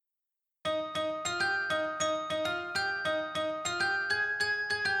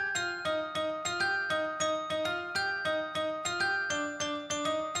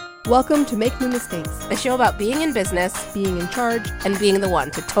Welcome to Make New Mistakes, a show about being in business, being in charge, and being the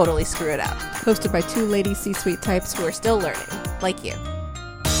one to totally screw it up. Hosted by two lady C-suite types who are still learning, like you.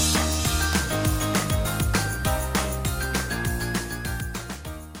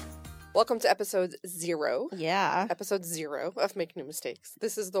 Welcome to episode 0. Yeah. Episode 0 of Make New Mistakes.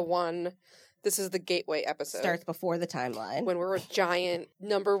 This is the gateway episode. Starts before the timeline. When we're a giant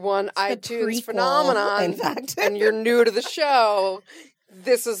 #1 iTunes prequel, phenomenon, in fact. and you're new to the show,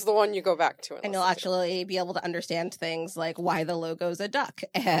 this is the one you go back to. And you'll actually be able to understand things like why the logo's a duck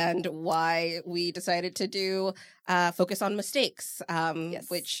and why we decided to do focus on mistakes, Yes.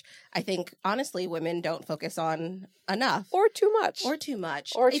 which I think, honestly, women don't focus on enough. Or too much. Too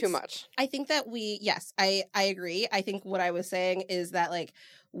much. I think that I agree. I think what I was saying is that, like,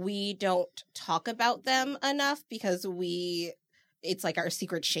 we don't talk about them enough because it's like our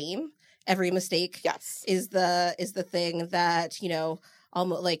secret shame. Every mistake is the thing that,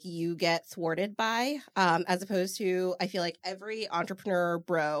 almost like you get thwarted by, as opposed to, I feel like every entrepreneur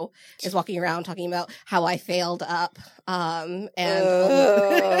bro is walking around talking about how I failed up.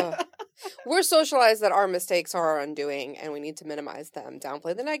 We're socialized that our mistakes are our undoing and we need to minimize them.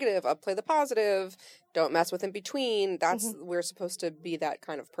 Downplay the negative, upplay the positive, don't mess with in between. We're supposed to be that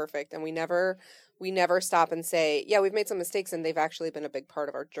kind of perfect. And we never stop and say, yeah, we've made some mistakes and they've actually been a big part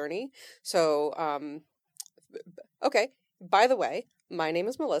of our journey. So, okay. By the way, my name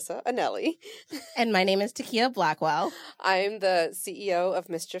is Melissa Anelli. And my name is Takia Blackwell. I'm the CEO of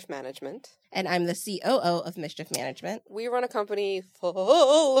Mischief Management. And I'm the COO of Mischief Management. We run a company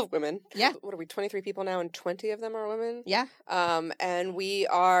full of women. Yeah. What are we, 23 people now, and 20 of them are women? Yeah. And we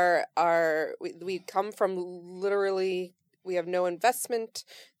we come from literally, we have no investment.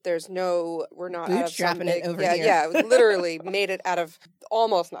 We're not bootstrapping it over here. Yeah, literally made it out of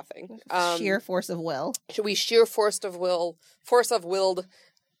almost nothing. Sheer force of will. Sheer force of willed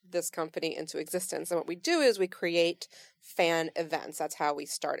this company into existence. And what we do is we create fan events. That's how we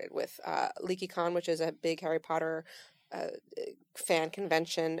started with LeakyCon, which is a big Harry Potter fan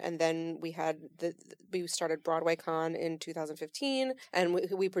convention, and then we started BroadwayCon in 2015, and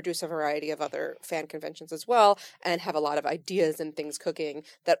we produce a variety of other fan conventions as well, and have a lot of ideas and things cooking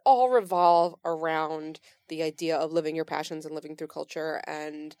that all revolve around the idea of living your passions and living through culture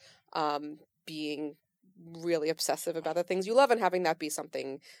and being really obsessive about the things you love and having that be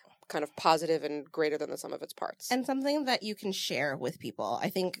something kind of positive and greater than the sum of its parts. And something that you can share with people. I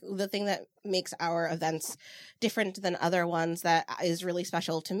think the thing that makes our events different than other ones that is really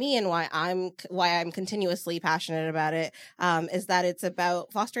special to me and why I'm continuously passionate about it is that it's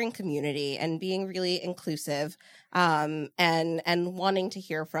about fostering community and being really inclusive and wanting to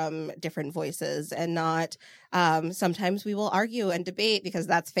hear from different voices and not sometimes we will argue and debate because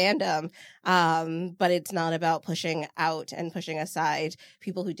that's fandom, but it's not about pushing out and pushing aside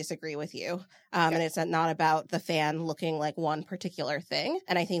people who disagree with you. And it's not about the fan looking like one particular thing.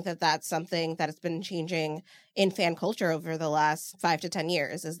 And I think that that's something that has been changing in fan culture over the last 5 to 10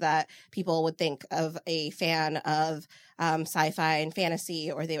 years, is that people would think of a fan of sci-fi and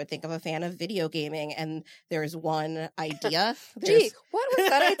fantasy, or they would think of a fan of video gaming, and there's one idea. Gee, what was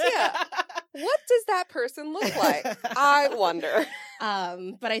that idea? What does that person look like? I wonder.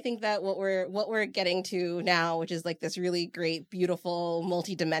 But I think that what we're getting to now, which is like this really great, beautiful,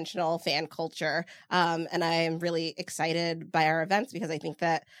 multi-dimensional fan culture, and I am really excited by our events because I think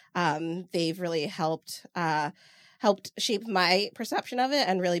that they've really helped shape my perception of it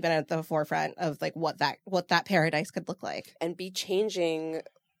and really been at the forefront of like what that paradise could look like and be changing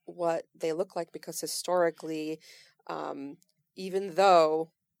what they look like, because historically, even though,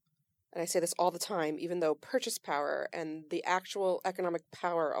 and I say this all the time, even though purchase power and the actual economic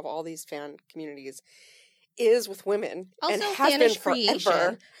power of all these fan communities is with women, also and has been creation.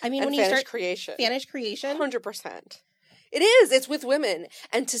 Forever. I mean, when you start Fanish creation, 100%. It is. It's with women.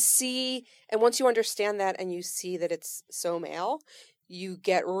 And to see, and once you understand that and you see that it's so male, you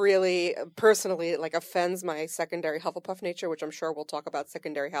get really, personally, like, offends my secondary Hufflepuff nature, which I'm sure we'll talk about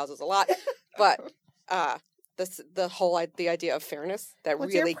secondary houses a lot. But the idea of fairness that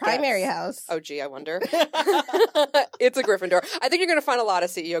What's really your primary house? Oh, gee, I wonder. It's a Gryffindor. I think you're going to find a lot of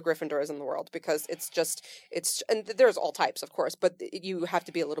CEO Gryffindors in the world, because and there's all types, of course, but you have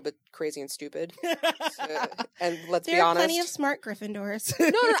to be a little bit crazy and stupid. And let's be honest. There are plenty of smart Gryffindors.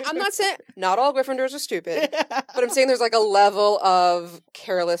 No, I'm not saying not all Gryffindors are stupid, but I'm saying there's like a level of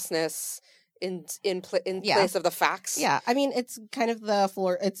carelessness in place of the facts. Yeah, I mean, it's kind of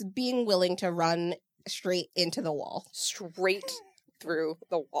it's being willing to run straight into the wall. Straight through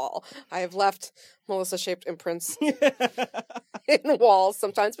the wall. I have left Melissa-shaped imprints in the walls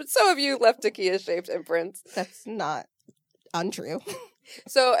sometimes, but so have you left Takia-shaped imprints. That's not untrue.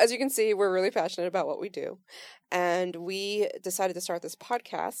 So as you can see, we're really passionate about what we do. And we decided to start this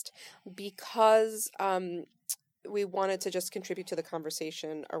podcast because we wanted to just contribute to the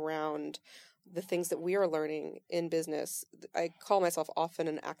conversation around the things that we are learning in business. I call myself often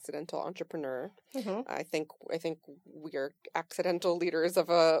an accidental entrepreneur. Mm-hmm. I think we are accidental leaders of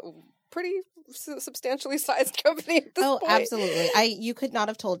a pretty substantially sized company at this point. Absolutely. You could not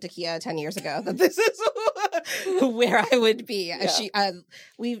have told Takia 10 years ago that this is where I would be. Yeah.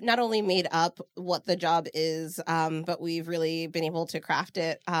 We've not only made up what the job is, but we've really been able to craft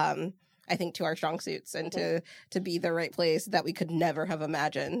it, I think, to our strong suits and to be the right place that we could never have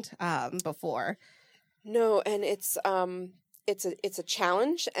imagined before. No, and it's a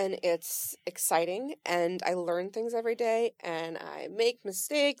challenge, and it's exciting, and I learn things every day, and I make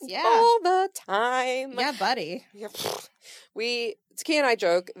mistakes all the time. Yeah, buddy. Yeah. Takia and I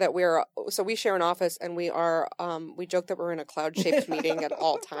joke that we share an office, and we joke that we're in a cloud-shaped meeting at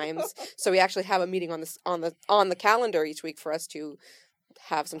all times. So we actually have a meeting on the calendar each week for us to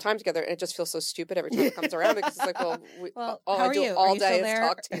have some time together, and it just feels so stupid every time it comes around because it's like, all I do all day is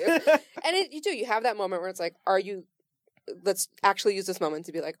talk to you. And you have that moment where it's like, let's actually use this moment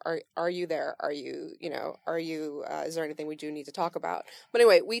to be like, are you there? Are you, is there anything we do need to talk about? But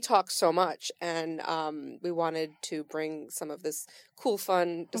anyway, we talk so much, and we wanted to bring some of this cool,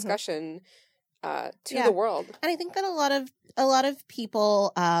 fun discussion to the world. And I think that a lot of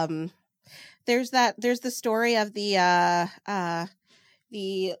people, there's the story of the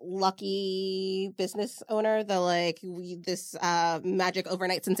lucky business owner, this magic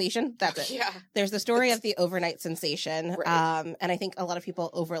overnight sensation. That's it. Yeah. There's the story of the overnight sensation. Right. And I think a lot of people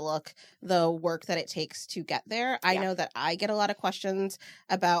overlook the work that it takes to get there. I know that I get a lot of questions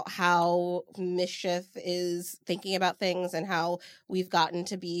about how Mischief is thinking about things and how we've gotten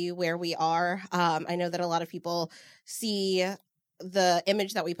to be where we are. I know that a lot of people see the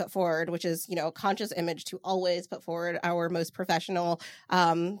image that we put forward, which is, a conscious image to always put forward our most professional,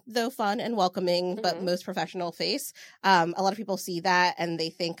 though fun and welcoming, but most professional face. A lot of people see that and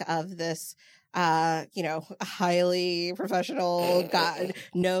they think of this, highly professional, God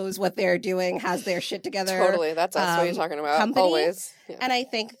knows what they're doing, has their shit together. Totally. That's us. What you're talking about. Company. Always. Yeah. And I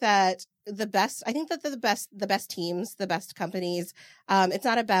think that the best teams, the best companies, it's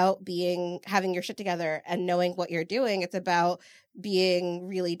not about having your shit together and knowing what you're doing. It's about being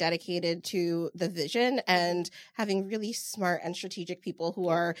really dedicated to the vision and having really smart and strategic people who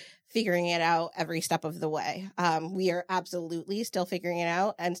are figuring it out every step of the way. We are absolutely still figuring it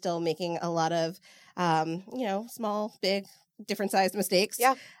out and still making a lot of, small, big, different sized mistakes.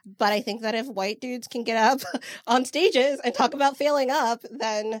 Yeah. But I think that if white dudes can get up on stages and talk about failing up,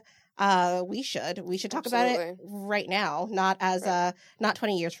 then we should talk about it right now, not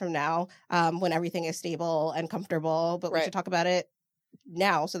 20 years from now, when everything is stable and comfortable, but we should talk about it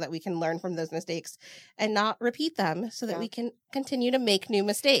now so that we can learn from those mistakes and not repeat them so that we can continue to make new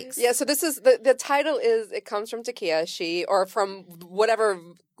mistakes. Yeah. So this is the title it comes from Takia, or from whatever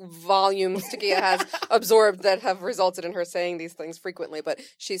volumes Takia has absorbed that have resulted in her saying these things frequently. But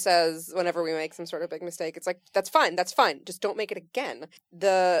she says whenever we make some sort of big mistake, it's like, that's fine. Just don't make it again.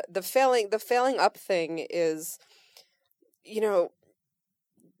 The failing up thing is,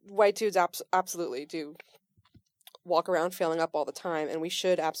 white dudes absolutely do walk around failing up all the time, and we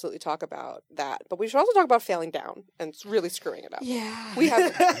should absolutely talk about that. But we should also talk about failing down and really screwing it up. Yeah.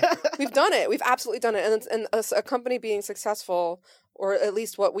 We've done it. We've absolutely done it. And a company being successful, or at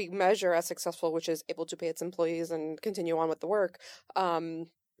least what we measure as successful, which is able to pay its employees and continue on with the work,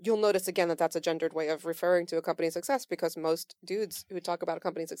 you'll notice again that that's a gendered way of referring to a company's success, because most dudes who talk about a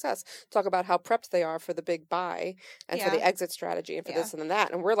company's success talk about how prepped they are for the big buy and for the exit strategy and for this and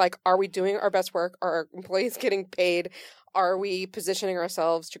that. And we're like, are we doing our best work? Are our employees getting paid? Are we positioning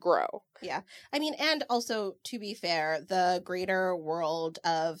ourselves to grow? Yeah. I mean, and also, to be fair, the greater world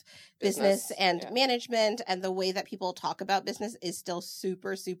of business and management and the way that people talk about business is still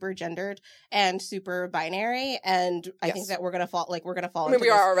super, super gendered and super binary. And I think that we're going to fall I mean, we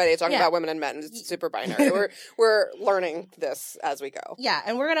are already talking about women and men. It's super binary. We're learning this as we go. Yeah.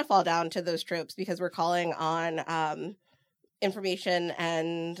 And we're going to fall down to those tropes because we're calling on information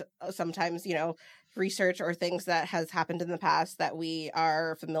and sometimes, research or things that has happened in the past that we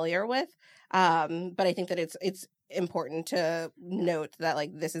are familiar with. But I think that it's important to note that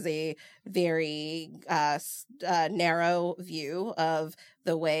this is a very narrow view of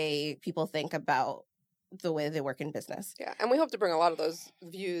the way people think about the way they work in business. Yeah, and we hope to bring a lot of those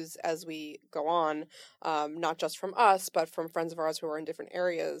views as we go on, not just from us, but from friends of ours who are in different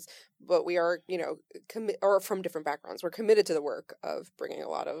areas. But we are, or from different backgrounds. We're committed to the work of bringing a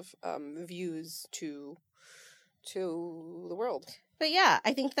lot of views to to the world. But yeah,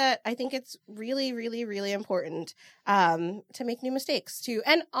 I think it's really, really, really important to make new mistakes too.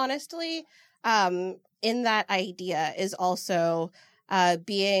 And honestly, in that idea is also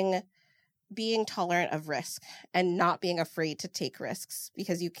being tolerant of risk and not being afraid to take risks,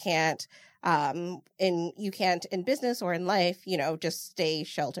 because you can't in business or in life, just stay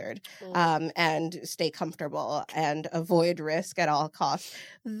sheltered and stay comfortable and avoid risk at all costs.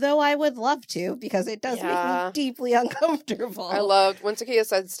 Though I would love to, because it does make me deeply uncomfortable. I loved when Takia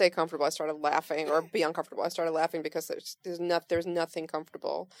said stay comfortable, I started laughing, or be uncomfortable. I started laughing because there's nothing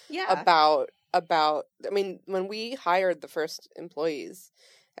comfortable about I mean, when we hired the first employees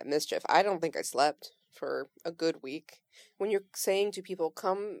at Mischief, I don't think I slept for a good week. When you're saying to people,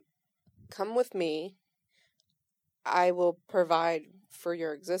 come with me, I will provide for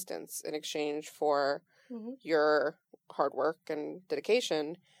your existence in exchange for your hard work and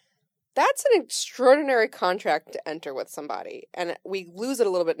dedication, that's an extraordinary contract to enter with somebody. And we lose it a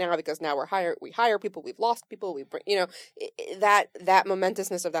little bit now, because now we hire people, we've lost people, we bring, that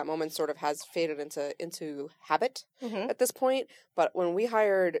momentousness of that moment sort of has faded into habit at this point. But when we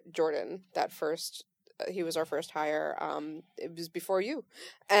hired Jordan, he was our first hire. It was before you,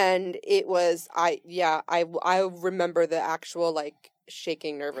 and it was I remember the actual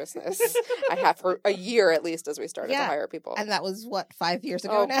shaking nervousness I have for a year at least as we started to hire people. And that was 5 years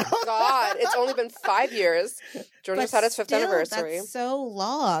ago now. Oh God, it's only been 5 years. Jordan just had his 5th anniversary. That's so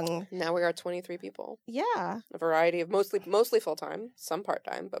long. Now we are 23 people. Yeah, a variety of mostly full time, some part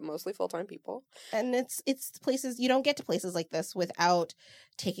time, but mostly full time people. And it's places you don't get to places like this without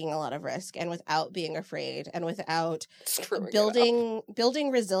taking a lot of risk and without being afraid and without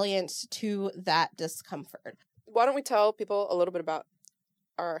building resilience to that discomfort. Why don't we tell people a little bit about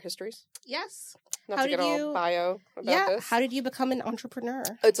our histories? Yes. Not to get all bio about this. How did you become an entrepreneur?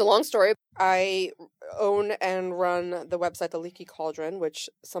 It's a long story. I own and run the website The Leaky Cauldron, which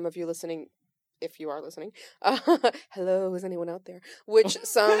some of you listening, if you are listening, hello, is anyone out there? Which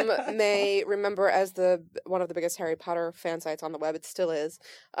some may remember as one of the biggest Harry Potter fan sites on the web. It still is.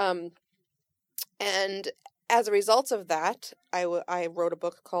 And as a result of that, I wrote a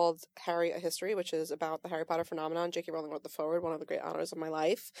book called Harry, A History, which is about the Harry Potter phenomenon. J.K. Rowling wrote the foreword, one of the great honors of my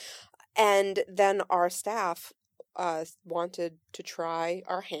life. And then our staff wanted to try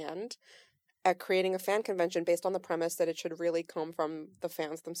our hand at creating a fan convention based on the premise that it should really come from the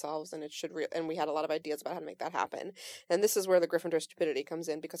fans themselves, and and we had a lot of ideas about how to make that happen. And this is where the Gryffindor stupidity comes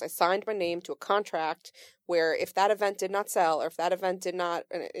in, because I signed my name to a contract where if that event did not sell, or if that event did not,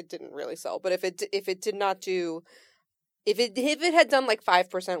 and it didn't really sell, but if it had done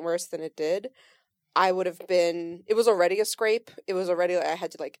 5% worse than it did, I would have been, it was already a scrape. It was already, I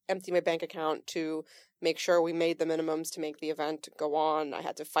had to empty my bank account to make sure we made the minimums to make the event go on. I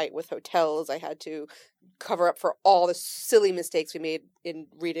had to fight with hotels. I had to cover up for all the silly mistakes we made in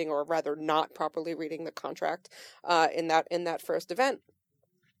reading, or rather not properly reading the contract in that first event.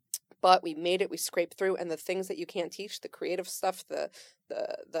 But we made it, we scraped through, and the things that you can't teach, the creative stuff, the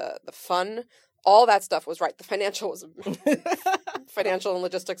fun, all that stuff was right. The financial was financial and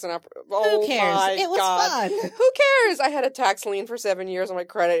logistics and who cares? It was fun. Who cares? I had a tax lien for 7 years on my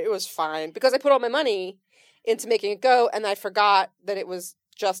credit. It was fine because I put all my money into making it go, and I forgot that it was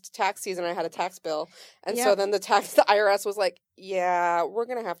just tax season. I had a tax bill, and so then the IRS was like, "Yeah, we're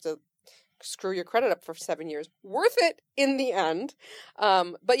gonna have to screw your credit up for 7 years. Worth it in the end."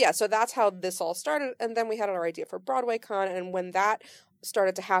 But yeah, so that's how this all started, and then we had our idea for BroadwayCon, and when that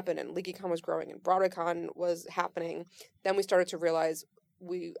started to happen and LeakyCon was growing and BroadwayCon was happening, then we started to realize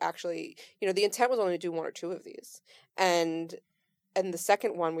we actually, the intent was only to do one or two of these. And the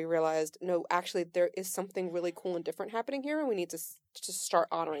second one, we realized, no, actually there is something really cool and different happening here, and we need to start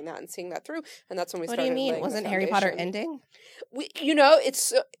honoring that and seeing that through. And that's when we started. What do you mean? Wasn't Harry Potter ending?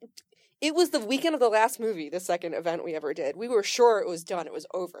 It was the weekend of the last movie, the second event we ever did. We were sure it was done. It was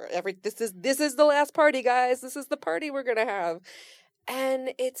over. This is the last party, guys. This is the party we're going to have.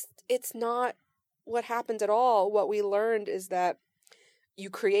 And it's not what happened at all. What we learned is that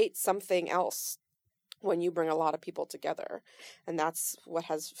you create something else when you bring a lot of people together. And that's what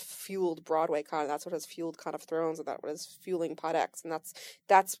has fueled BroadwayCon. That's what has fueled Con of Thrones, and that's what is fueling PodX. And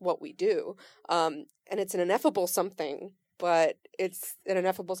that's what we do. And it's an ineffable something, but it's an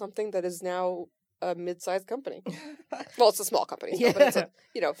ineffable something that is now a mid-sized company. Well, it's a small company, so, but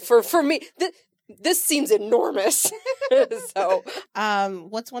it's for me, this seems enormous. So,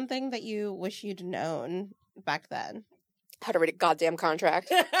 what's one thing that you wish you'd known back then? How to read a goddamn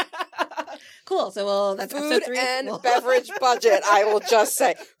contract. Cool. So, that's food episode 3. And beverage budget. I will just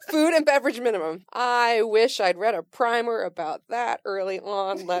say food and beverage minimum. I wish I'd read a primer about that early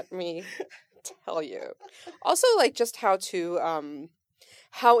on. Let me tell you. Also, like, just how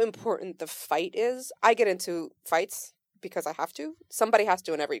important the fight is. I get into fights because I have to. Somebody has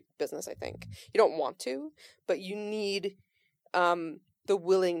to in every business, I think. You don't want to, but you need the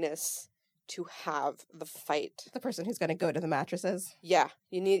willingness to have the fight. The person who's going to go to the mattresses. Yeah,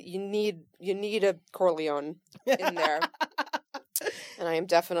 you need a Corleone in there. And I am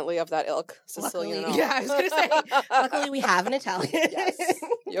definitely of that ilk, Sicilian. Luckily, yeah, I was going to say. Luckily, we have an Italian. Yes,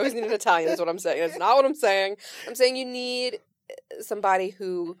 you always need an Italian. Is what I'm saying. That's not what I'm saying. I'm saying you need somebody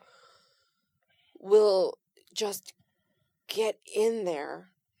who will just get in there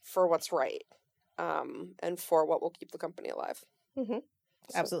for what's right, and for what will keep the company alive. Mm-hmm.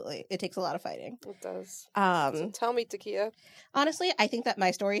 So, absolutely. It takes a lot of fighting. It does. So tell me, Takia. Honestly, I think that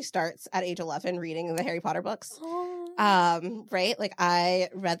my story starts at age 11 reading the Harry Potter books. Right? Like, I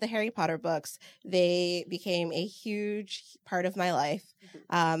read the Harry Potter books. They became a huge part of my life.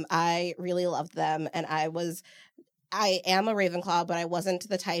 I really loved them. And I am a Ravenclaw, but I wasn't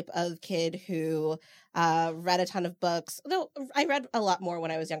the type of kid who read a ton of books. Though I read a lot more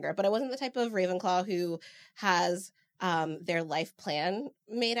when I was younger, but I wasn't the type of Ravenclaw who has their life plan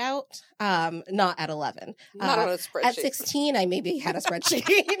made out. Not at 11. Not on a spreadsheet. At 16, I maybe had a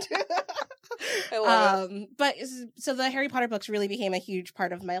spreadsheet. I love it. But so the Harry Potter books really became a huge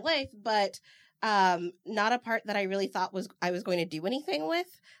part of my life, but not a part that I really thought I was going to do anything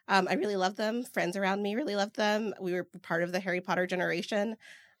with. I really loved them. Friends around me really loved them. We were part of the Harry Potter generation.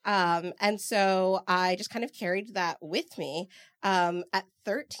 And so I just kind of carried that with me. At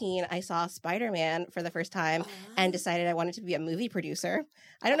 13, I saw Spider-Man for the first time and decided I wanted to be a movie producer.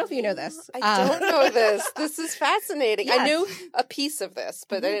 I don't know if you know this. I don't know this. This is fascinating. Yes. I knew a piece of this,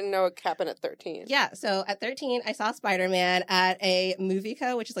 but I didn't know it happened at 13. Yeah. So at 13, I saw Spider-Man at a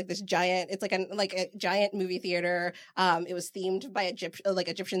Movieco, which is like this giant, it's like a giant movie theater. It was themed by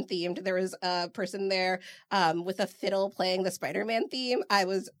Egyptian themed. There was a person there, with a fiddle playing the Spider-Man theme. I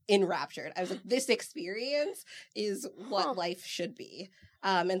was enraptured. I was like, this experience is what life should be.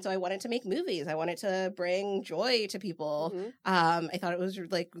 And so I wanted to make movies. I wanted to bring joy to people. I thought it was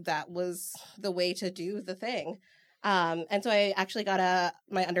like, that was the way to do the thing. And so I actually got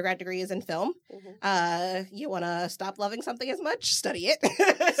my undergrad degree is in film. You want to stop loving something as much? Study it.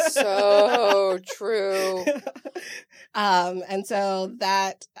 So true. And so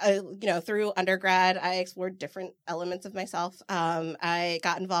that, through undergrad, I explored different elements of myself. I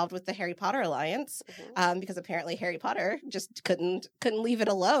got involved with the Harry Potter Alliance, because apparently Harry Potter just couldn't leave it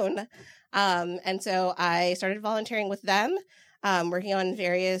alone. And so I started volunteering with them. Working on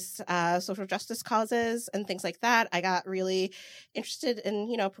various social justice causes and things like that. I got really interested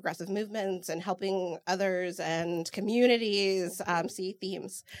in, progressive movements and helping others and communities see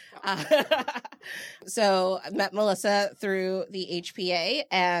themes. So I met Melissa through the HPA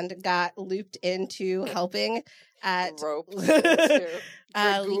and got looped into helping at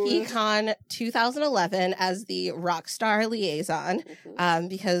LeakyCon 2011 as the Rockstar liaison,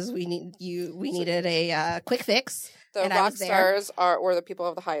 because we needed a quick fix. The rock stars were the people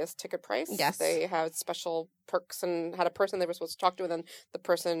of the highest ticket price. Yes. They had special perks and had a person they were supposed to talk to, and then the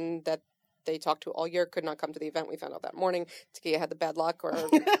person that they talked to all year could not come to the event. We found out that morning. Takia had the bad luck or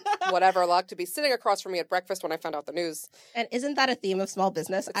whatever luck to be sitting across from me at breakfast when I found out the news. And isn't that a theme of small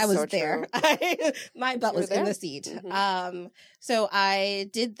business? It's I was so there. My butt was in the seat. So I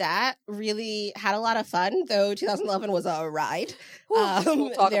did that. Really had a lot of fun, though 2011 was a ride. We'll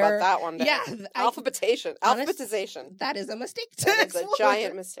talk about that one day. Yeah. Alphabetization. That is a mistake. That is a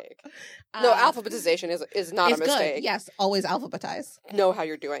giant mistake. No, alphabetization is not a mistake. Good. Yes, always alphabetize. Know how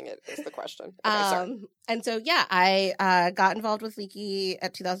you're doing it is the question. Okay, and so, yeah, I got involved with Leaky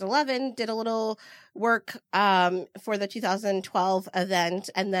at 2011, did a little work for the 2012 event,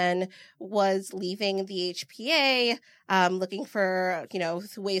 and then was leaving the HPA, looking for,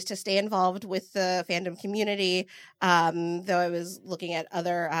 ways to stay involved with the fandom community, though I was looking at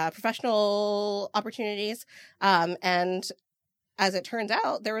other professional opportunities. And as it turns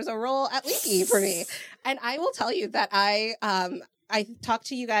out, there was a role at Leaky for me. And I will tell you that I talked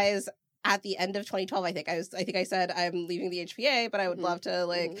to you guys at the end of 2012, I think I said I'm leaving the HPA, but I would love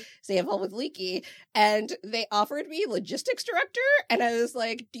to stay involved with Leaky. And they offered me logistics director, and I was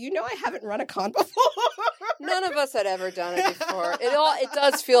like, "Do you know I haven't run a con before?" None of us had ever done it before. It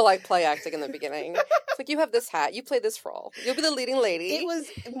does feel like play acting in the beginning. It's like, you have this hat, you play this role, you'll be the leading lady.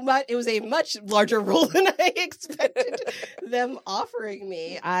 It was a much larger role than I expected them offering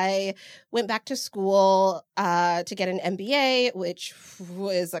me. I went back to school to get an MBA, which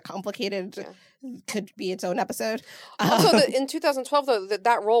was a complicated could be its own episode. Also, in 2012, though,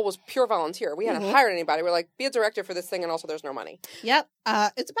 that role was pure volunteer. We hadn't hired anybody. We're like, be a director for this thing, and also there's no money. Yep.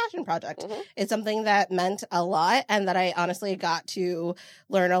 It's a passion project. It's something that meant a lot, and that I honestly got to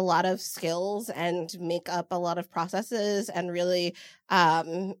learn a lot of skills and make up a lot of processes and really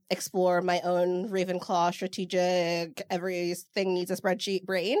explore my own Ravenclaw strategic, everything needs a spreadsheet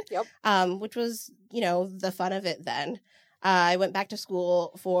brain, which was, the fun of it then. I went back to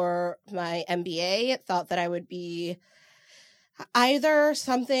school for my MBA, thought that I would be either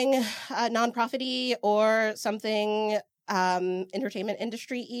something nonprofit-y or something entertainment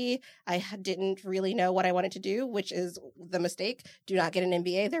industry-y. I didn't really know what I wanted to do, which is the mistake. Do not get an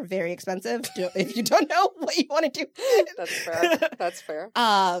MBA. They're very expensive if you don't know what you want to do. That's fair. That's fair.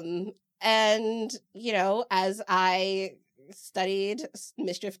 And, as I studied,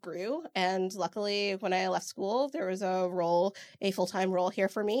 Mischief grew, and luckily when I left school there was a full-time role here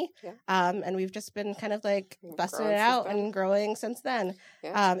for me, and we've just been kind of like busting it out and growing since then.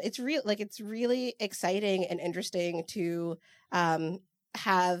 It's really exciting and interesting to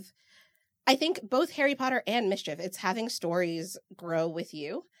have, I think, both Harry Potter and Mischief. It's having stories grow with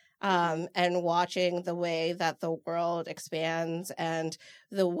you. And watching the way that the world expands and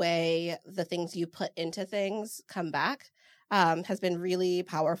the way the things you put into things come back has been really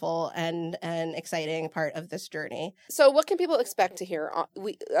powerful and an exciting part of this journey. So, what can people expect to hear?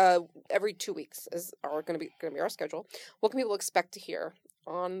 We every 2 weeks is going to be our schedule. What can people expect to hear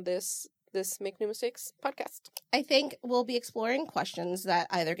on this Make No Mistakes podcast? I think we'll be exploring questions that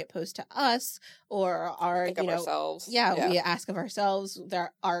either get posed to us or are, ourselves. We ask of ourselves.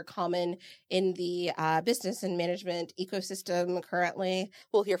 There are common in the business and management ecosystem currently.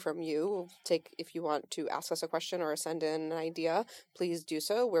 We'll hear from you. If you want to ask us a question or send in an idea, please do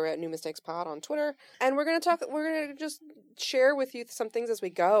so. We're at New Mistakes Pod on Twitter, and we're going to just share with you some things as we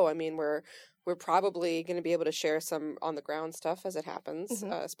go. I mean, we're probably going to be able to share some on-the-ground stuff as it happens,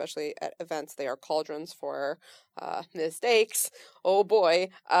 especially at events. They are cauldrons for mistakes. Oh, boy.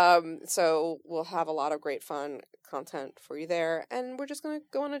 So we'll have a lot of great fun content for you there. And we're just going to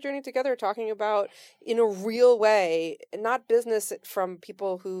go on a journey together talking about, in a real way, not business from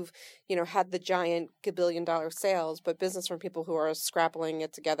people who've, had the giant gabillion-dollar sales, but business from people who are scrappling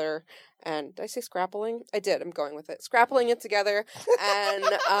it together. And did I say scrappling? I did. I'm going with it. Scrappling it together and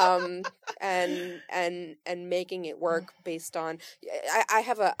making it work based on. I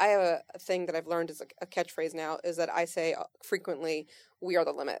have a thing that I've learned is a catchphrase now, is that I say frequently, "We are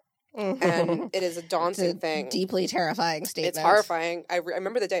the limit." And it is a daunting thing. Deeply terrifying statement. It's horrifying. I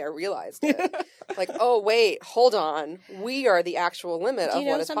remember the day I realized it. Like, oh, wait, hold on. We are the actual limit of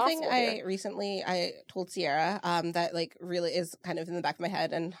what is possible. Do you know something I told Sierra that really is kind of in the back of my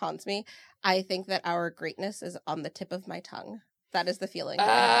head and haunts me? I think that our greatness is on the tip of my tongue. That is the feeling.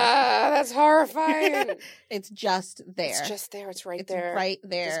 That's horrifying. It's just there. It's just there. It's right there. Right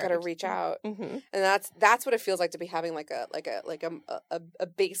there. You just got to reach out, and that's what it feels like to be having a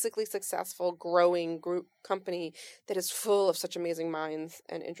basically successful, growing group company that is full of such amazing minds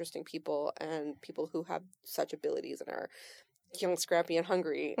and interesting people and people who have such abilities and are young, scrappy, and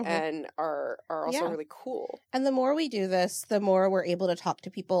hungry, and are also really cool. And the more we do this, the more we're able to talk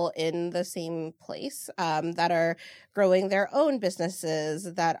to people in the same place that are growing their own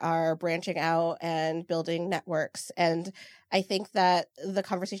businesses, that are branching out and building networks. And I think that the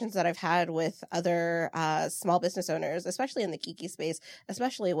conversations that I've had with other small business owners, especially in the geeky space,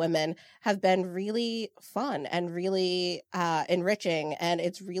 especially women, have been really fun and really enriching. And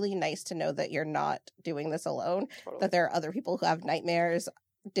it's really nice to know that you're not doing this alone, that there are other people who have nightmares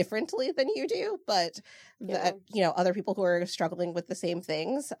differently than you do, but that, other people who are struggling with the same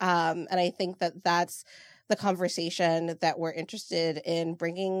things. And I think that that's the conversation that we're interested in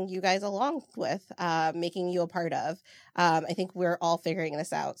bringing you guys along with, making you a part of. I think we're all figuring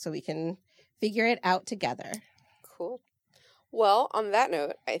this out so we can figure it out together. Cool. Well, on that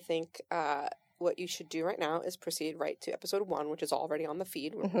note, I think what you should do right now is proceed right to episode 1, which is already on the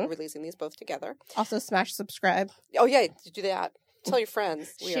feed. We're releasing these both together. Also, smash subscribe. Oh, yeah, do that. Tell your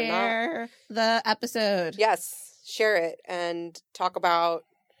friends. Share the episode. Yes, share it and talk about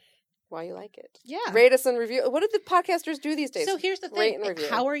why you like it. Yeah. Rate us and review. What do the podcasters do these days? So here's the thing. Rate and review.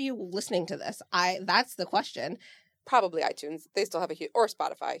 How are you listening to this? That's the question. Probably iTunes. They still have a huge, or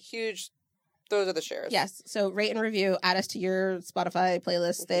Spotify. Huge. Those are the shares. Yes. So rate and review. Add us to your Spotify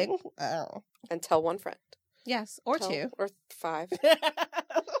playlist thing. And tell one friend. Yes. Or 2. Or 5.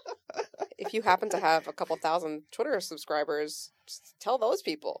 If you happen to have a couple thousand Twitter subscribers, just tell those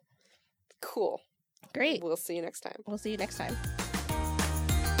people. Cool. Great. We'll see you next time. We'll see you next time.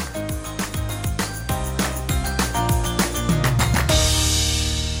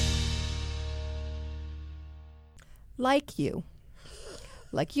 like you.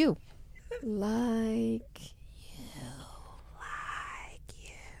 Like you.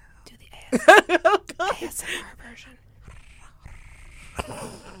 Do the ASMR version.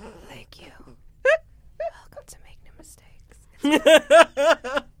 Like you. Welcome to Make No Mistakes.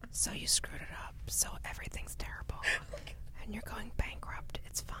 So you screwed it up. So everything's terrible. And you're going bankrupt.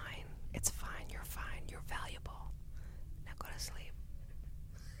 It's fine. It's fine. You're fine. You're valuable. Now go to sleep.